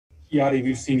Yadi,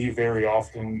 we've seen you very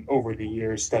often over the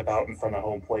years step out in front of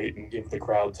home plate and give the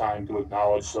crowd time to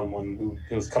acknowledge someone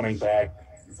who was coming back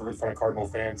for in front of Cardinal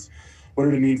fans. What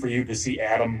did it mean for you to see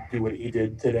Adam do what he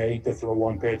did today, to throw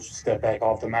one pitch, step back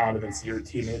off the mound, and then see your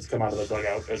teammates come out of the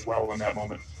dugout as well in that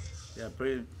moment? Yeah,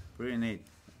 pretty neat.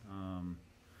 Um,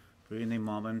 Pretty neat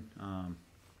moment. I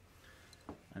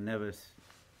never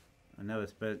I never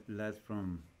expect less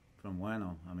from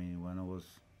Bueno. I mean, Bueno was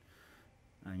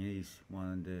and he's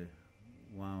one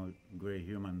great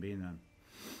human being, and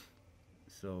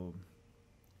so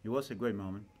it was a great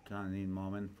moment, kind of neat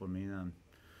moment for me, and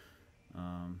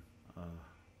um, uh,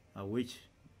 I wish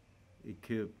it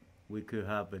could we could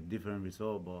have a different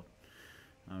result, but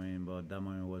I mean, but that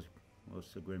moment was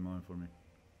a great moment for me.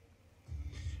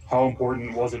 How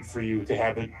important was it for you to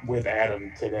have it with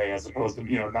Adam today, as opposed to,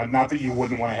 not that you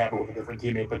wouldn't want to have it with a different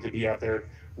teammate, but to be out there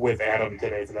with Adam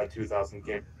today for that 2000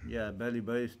 game? Yeah,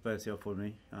 very special for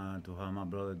me to have my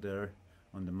brother there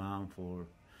on the mound for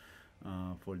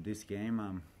this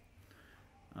game.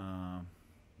 Uh,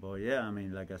 but yeah, I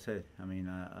mean, like I said, I mean,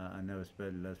 I never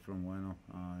expect less from Bueno.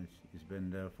 It's been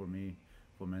there for me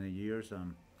for many years,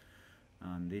 and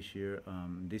this year,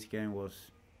 this game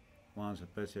was one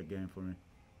special game for me.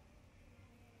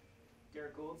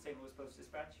 Derek Gould, St. Louis Post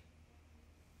Dispatch.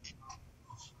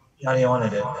 Yanni, I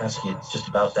wanted to ask you just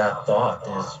about that thought.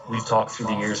 Is we've talked through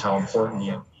the years how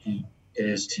important it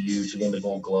is to you to win the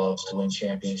Gold Gloves, to win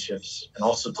championships, and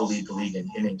also to lead the league in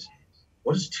innings.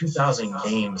 What does 2,000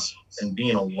 games and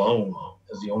being alone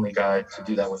as the only guy to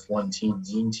do that with one team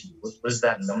mean to you? What does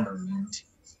that number mean to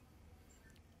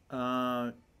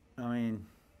I mean,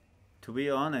 to be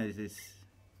honest, it's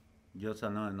just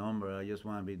another number. I just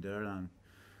want to be there and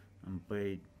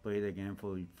play the game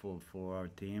for our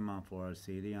team and for our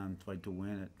city and try to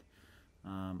win it.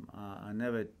 I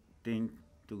never think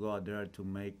to go out there to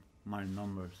make my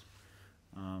numbers.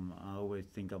 I always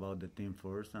think about the team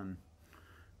first, and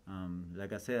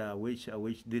like I said, I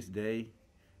wish this day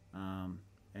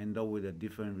end up with a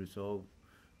different result.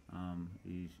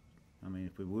 Is I mean,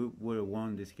 if we would have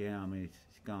won this game, I mean,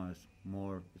 it's kind of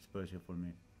more special for me.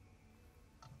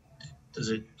 does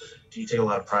it? Do you take a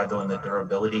lot of pride though in the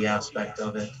durability aspect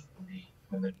of it?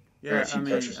 When the very Yeah, I few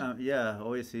mean, catchers. yeah,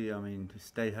 obviously, I mean, to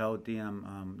stay healthy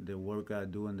and the work I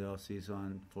do in the off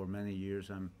season for many years.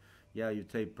 Yeah, you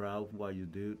take proud what you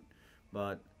do,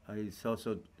 but it's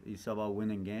about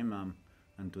winning game.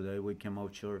 And today we came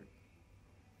out short.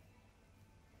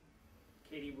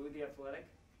 Katie Wu, The Athletic.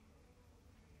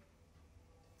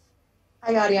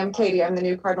 Hi, Yadi. I'm Katie. I'm the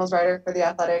new Cardinals writer for The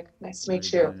Athletic. Nice to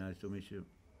meet you. Very nice to meet you.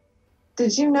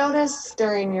 Did you notice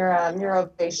during your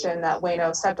ovation that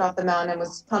Waino stepped off the mound and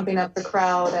was pumping up the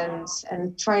crowd and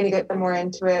trying to get them more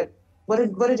into it? What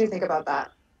did you think about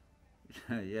that?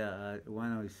 Yeah,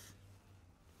 one always,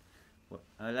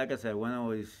 like I said, one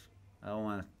always, I don't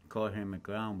want to call him a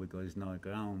clown because he's not a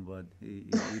clown, but he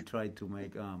tried to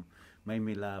make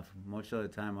me laugh. Most of the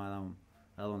time, I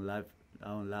don't laugh, I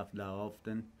don't laugh that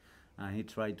often, and he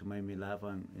tried to make me laugh,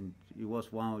 and it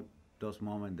was one of those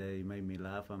moments that he made me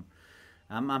laugh.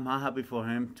 I'm happy for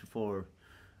him for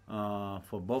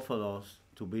both of us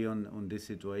to be on this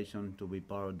situation, to be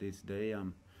part of this day.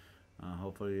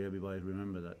 Hopefully everybody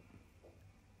remember that.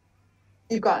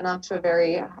 You've gotten off to a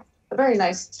very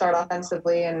nice start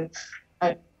offensively, and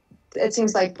I, it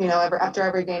seems like after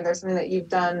every game there's something that you've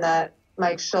done that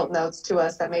Mike Schilt notes to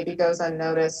us that maybe goes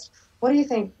unnoticed. What do you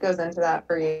think goes into that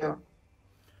for you?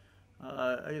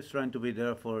 I just trying to be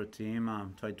there for a team.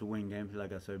 Try to win games,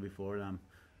 like I said before.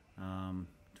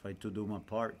 Try to do my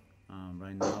part.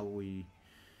 Right now we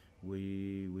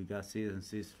got season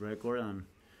six record, and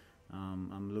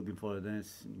I'm looking for the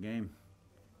next game.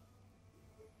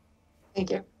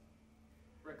 Thank you.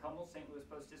 Rick Hummel, St. Louis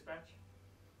Post Dispatch.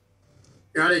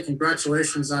 Yadi,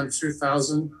 congratulations on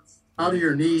 2000. How do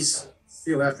your knees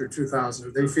feel after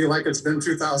 2000? Do they feel like it's been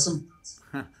 2000?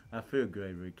 I feel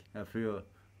great, Rick. I feel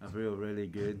really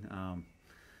good.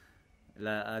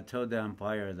 Like I told the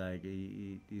umpire, like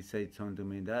he said something to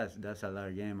me. That's a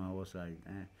large game. I was like,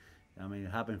 I mean,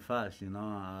 it happened fast, you know.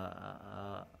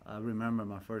 I remember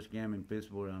my first game in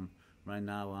Pittsburgh. Right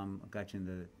now I'm catching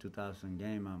the 2000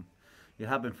 game. It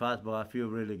happened fast, but I feel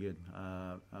really good.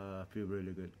 I feel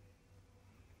really good.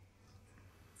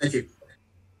 Thank you.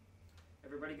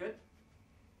 Everybody good?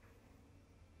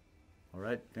 All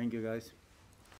right, thank you guys.